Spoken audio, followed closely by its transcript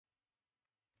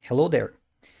Hello there.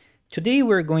 Today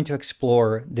we're going to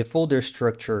explore the folder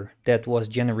structure that was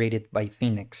generated by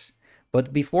Phoenix.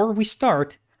 But before we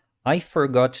start, I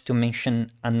forgot to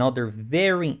mention another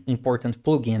very important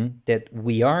plugin that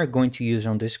we are going to use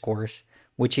on this course,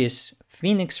 which is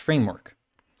Phoenix Framework.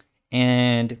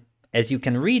 And as you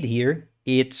can read here,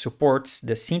 it supports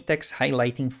the syntax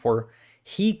highlighting for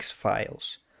Higgs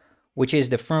files, which is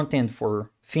the front end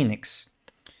for Phoenix.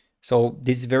 So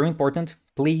this is very important.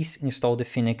 Please install the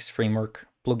Phoenix Framework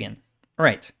plugin. All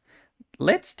right,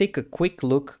 let's take a quick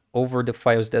look over the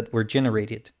files that were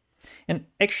generated. And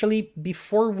actually,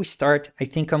 before we start, I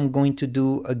think I'm going to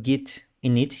do a git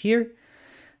init here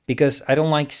because I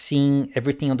don't like seeing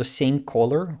everything on the same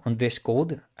color on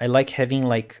VScode. I like having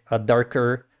like a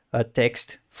darker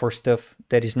text for stuff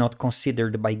that is not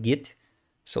considered by Git.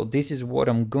 So this is what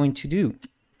I'm going to do.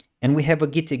 And we have a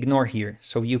git ignore here,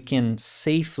 so you can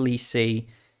safely say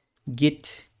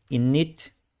git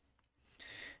init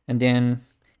and then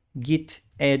git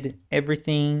add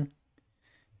everything,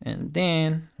 and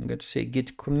then I'm going to say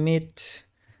git commit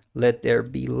let there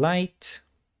be light.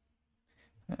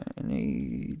 I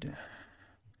need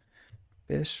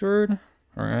password.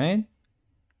 All right,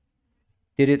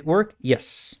 did it work?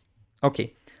 Yes.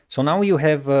 Okay, so now you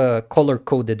have color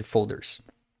coded folders.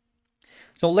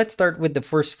 So let's start with the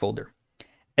first folder.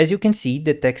 As you can see,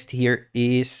 the text here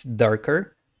is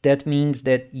darker. That means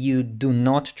that you do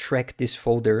not track this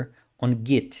folder on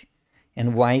Git.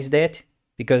 And why is that?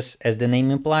 Because as the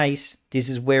name implies, this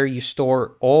is where you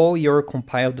store all your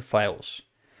compiled files.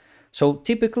 So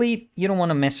typically, you don't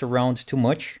want to mess around too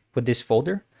much with this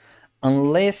folder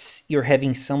unless you're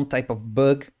having some type of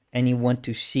bug and you want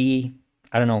to see,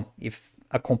 I don't know, if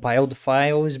a compiled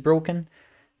file is broken.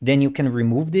 Then you can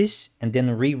remove this and then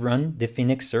rerun the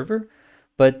Phoenix server.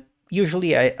 But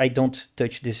usually I don't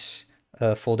touch this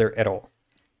folder at all.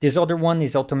 This other one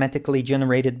is automatically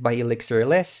generated by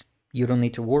ElixirLS. You don't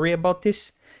need to worry about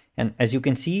this. And as you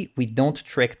can see, we don't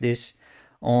track this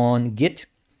on Git.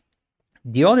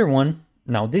 The other one,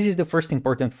 now this is the first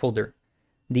important folder.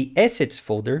 The assets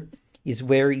folder is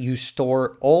where you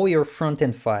store all your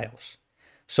front-end files.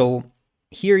 So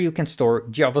here you can store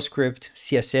JavaScript,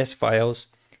 CSS files.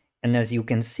 And as you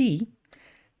can see,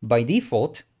 by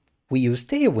default, we use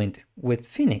Tailwind with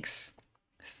Phoenix.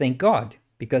 Thank God,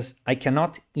 because I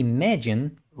cannot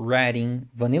imagine writing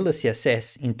vanilla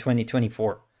CSS in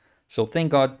 2024. So thank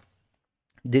God,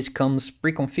 this comes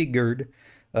pre-configured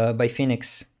by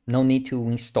Phoenix. No need to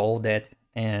install that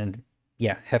and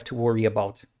have to worry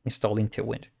about installing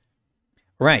Tailwind.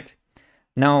 Right,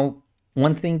 now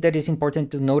one thing that is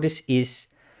important to notice is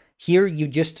here you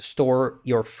just store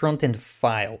your front-end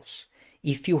files.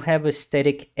 If you have a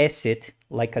static asset,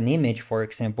 like an image, for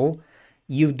example,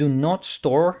 you do not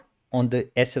store on the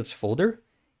assets folder.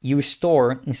 You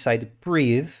store inside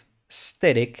priv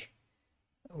static,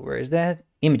 where is that?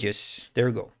 Images, there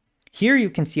we go. Here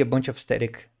you can see a bunch of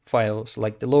static files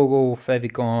like the logo,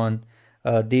 favicon,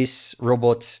 this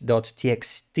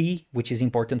robots.txt, which is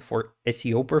important for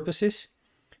SEO purposes.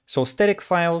 So static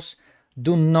files,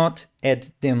 do not add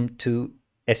them to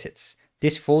assets.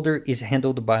 This folder is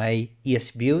handled by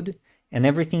ESBuild, and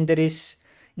everything that is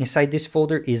inside this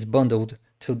folder is bundled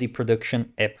to the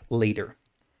production app later.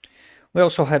 We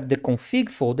also have the config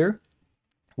folder,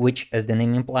 which, as the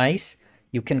name implies,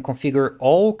 you can configure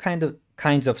all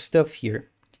kinds of stuff here.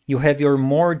 You have your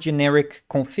more generic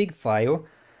config file,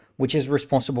 which is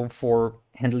responsible for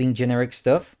handling generic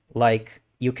stuff, like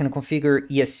you can configure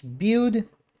ESBuild,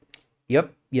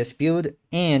 ESBuild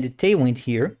and Tailwind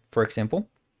here, for example.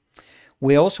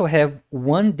 We also have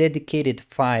one dedicated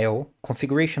file,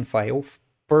 configuration file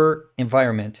per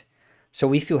environment.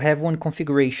 So if you have one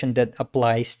configuration that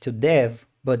applies to dev,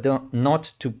 but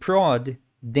not to prod,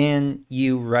 then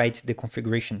you write the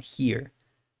configuration here.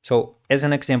 So as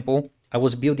an example, I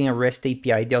was building a REST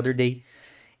API the other day,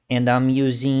 and I'm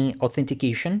using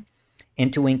authentication.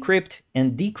 And to encrypt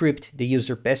and decrypt the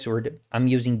user password, I'm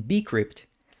using bcrypt.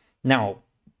 Now,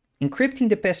 encrypting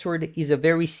the password is a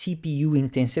very CPU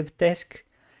intensive task.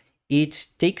 It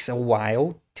takes a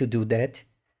while to do that.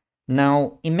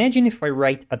 Now, imagine if I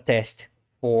write a test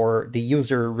for the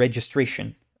user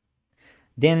registration.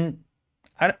 Then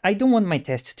I don't want my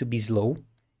test to be slow.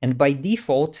 And by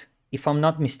default, if I'm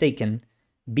not mistaken,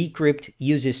 bcrypt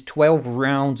uses 12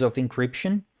 rounds of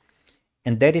encryption.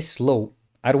 And that is slow.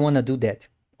 I don't want to do that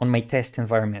on my test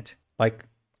environment. Like,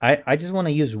 I just want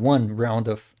to use one round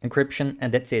of encryption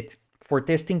and that's it. For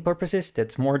testing purposes,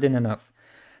 that's more than enough.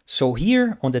 So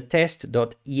here on the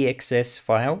test.exs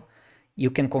file, you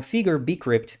can configure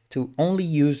bcrypt to only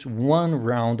use one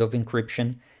round of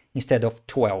encryption instead of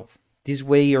 12. This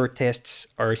way your tests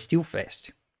are still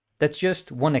fast. That's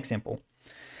just one example.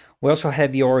 We also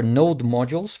have your node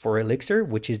modules for Elixir,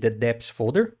 which is the deps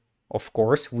folder. Of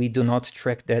course, we do not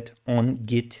track that on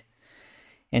Git.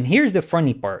 And here's the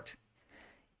funny part.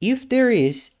 If there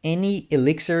is any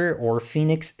Elixir or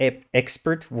Phoenix app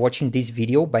expert watching this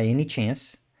video by any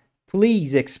chance,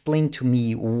 please explain to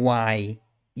me why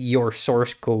your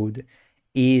source code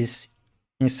is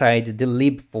inside the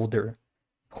lib folder.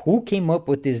 Who came up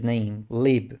with this name,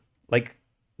 lib? Like,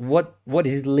 what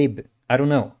is lib? I don't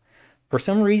know. For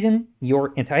some reason,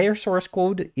 your entire source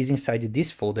code is inside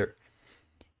this folder.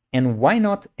 And why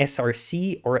not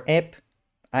src or app?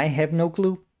 I have no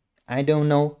clue. I don't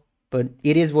know, but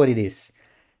it is what it is.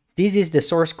 This is the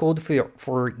source code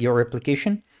for your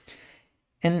application.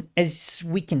 And as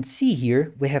we can see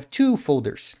here, we have two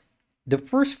folders. The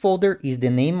first folder is the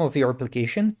name of your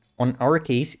application. On our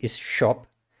case is shop.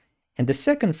 And the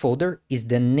second folder is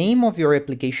the name of your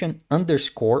application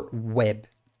 _web.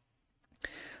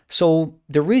 So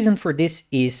the reason for this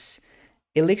is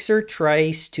Elixir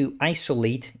tries to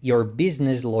isolate your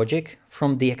business logic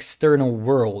from the external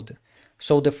world.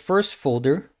 So the first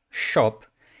folder, shop,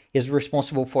 is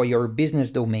responsible for your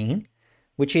business domain,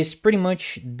 which is pretty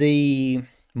much the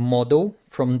model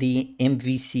from the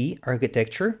MVC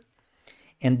architecture.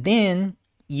 And then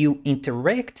you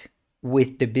interact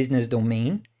with the business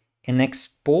domain and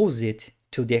expose it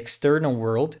to the external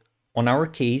world. On our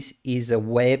case is a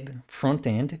web front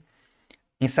end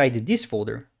inside this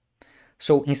folder.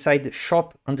 So inside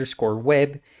shop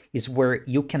 _web is where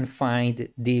you can find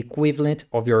the equivalent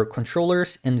of your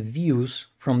controllers and views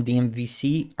from the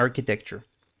MVC architecture.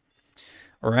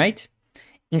 All right.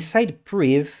 Inside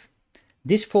priv,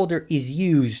 this folder is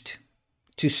used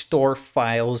to store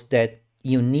files that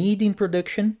you need in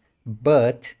production,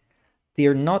 but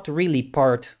they're not really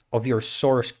part of your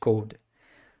source code.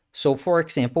 So for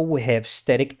example, we have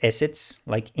static assets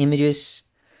like images,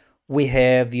 we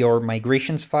have your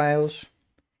migrations files,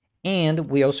 and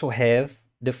we also have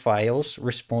the files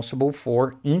responsible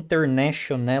for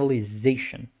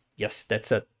internationalization. Yes,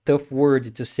 that's a tough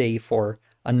word to say for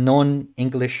a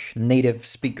non-English native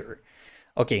speaker.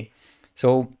 Okay,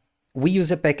 so we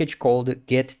use a package called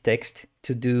getText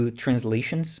to do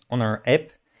translations on our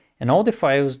app, and all the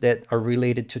files that are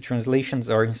related to translations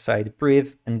are inside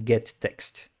priv and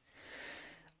getText.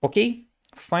 Okay,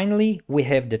 finally, we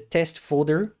have the test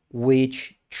folder,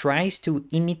 which tries to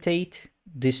imitate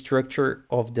the structure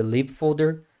of the lib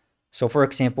folder. So for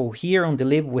example, here on the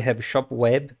lib, we have shop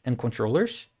web and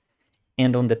controllers.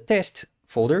 And on the test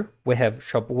folder, we have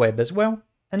shop web as well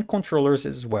and controllers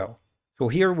as well. So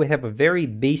here we have a very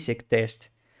basic test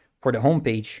for the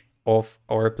homepage of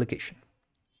our application.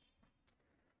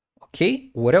 Okay,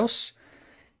 what else?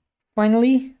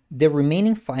 Finally, the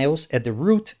remaining files at the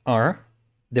root are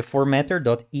the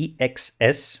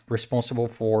formatter.exs, responsible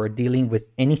for dealing with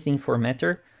anything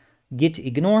formatter, git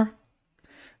ignore,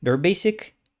 very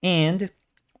basic, and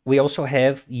we also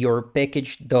have your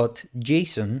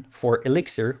package.json for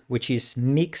Elixir, which is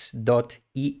mix.exs.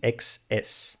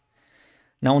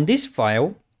 Now on this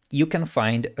file, you can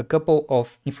find a couple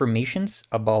of informations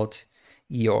about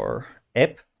your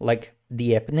app, like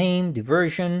the app name, the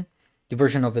version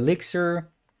of Elixir.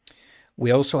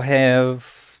 We also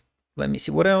have, let me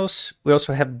see what else. We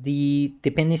also have the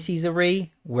dependencies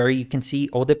array, where you can see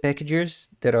all the packages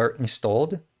that are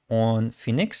installed on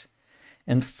Phoenix.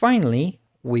 And finally,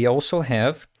 we also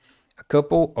have a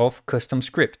couple of custom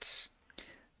scripts.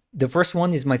 The first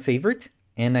one is my favorite,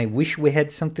 and I wish we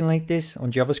had something like this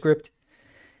on JavaScript,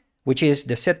 which is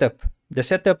the setup. The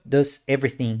setup does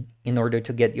everything in order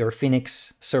to get your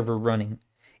Phoenix server running.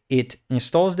 It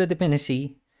installs the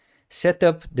dependency, set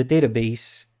up the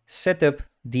database, set up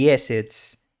the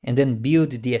assets, and then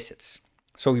build the assets.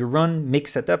 So you run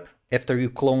mix setup after you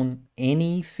clone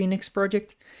any Phoenix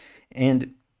project,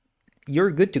 and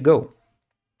you're good to go.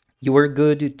 You are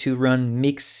good to run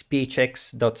mix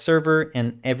phx.server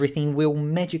and everything will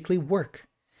magically work.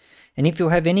 And if you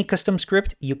have any custom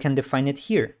script, you can define it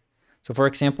here. So for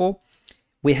example,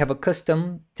 we have a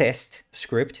custom test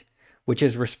script, which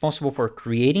is responsible for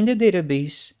creating the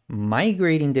database,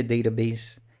 migrating the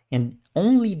database, and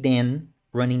only then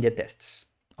running the tests.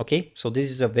 Okay, so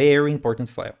this is a very important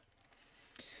file.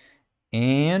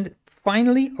 And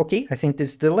finally, okay, I think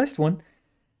this is the last one.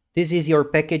 This is your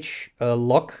package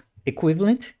lock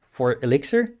equivalent for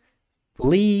Elixir.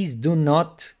 Please do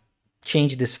not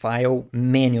change this file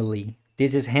manually.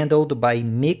 This is handled by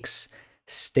mix.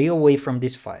 Stay away from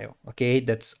this file, okay?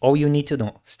 That's all you need to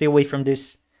know. Stay away from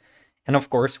this. And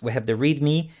of course, we have the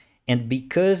README. And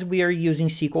because we are using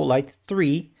SQLite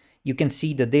 3, you can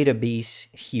see the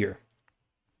database here.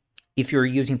 if you're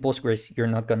using Postgres, you're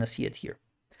not gonna see it here.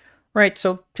 All right,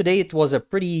 so today it was a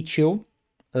pretty chill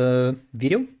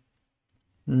video.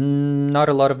 Not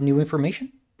a lot of new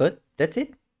information, but that's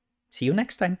it. See you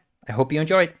next time. I hope you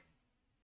enjoyed.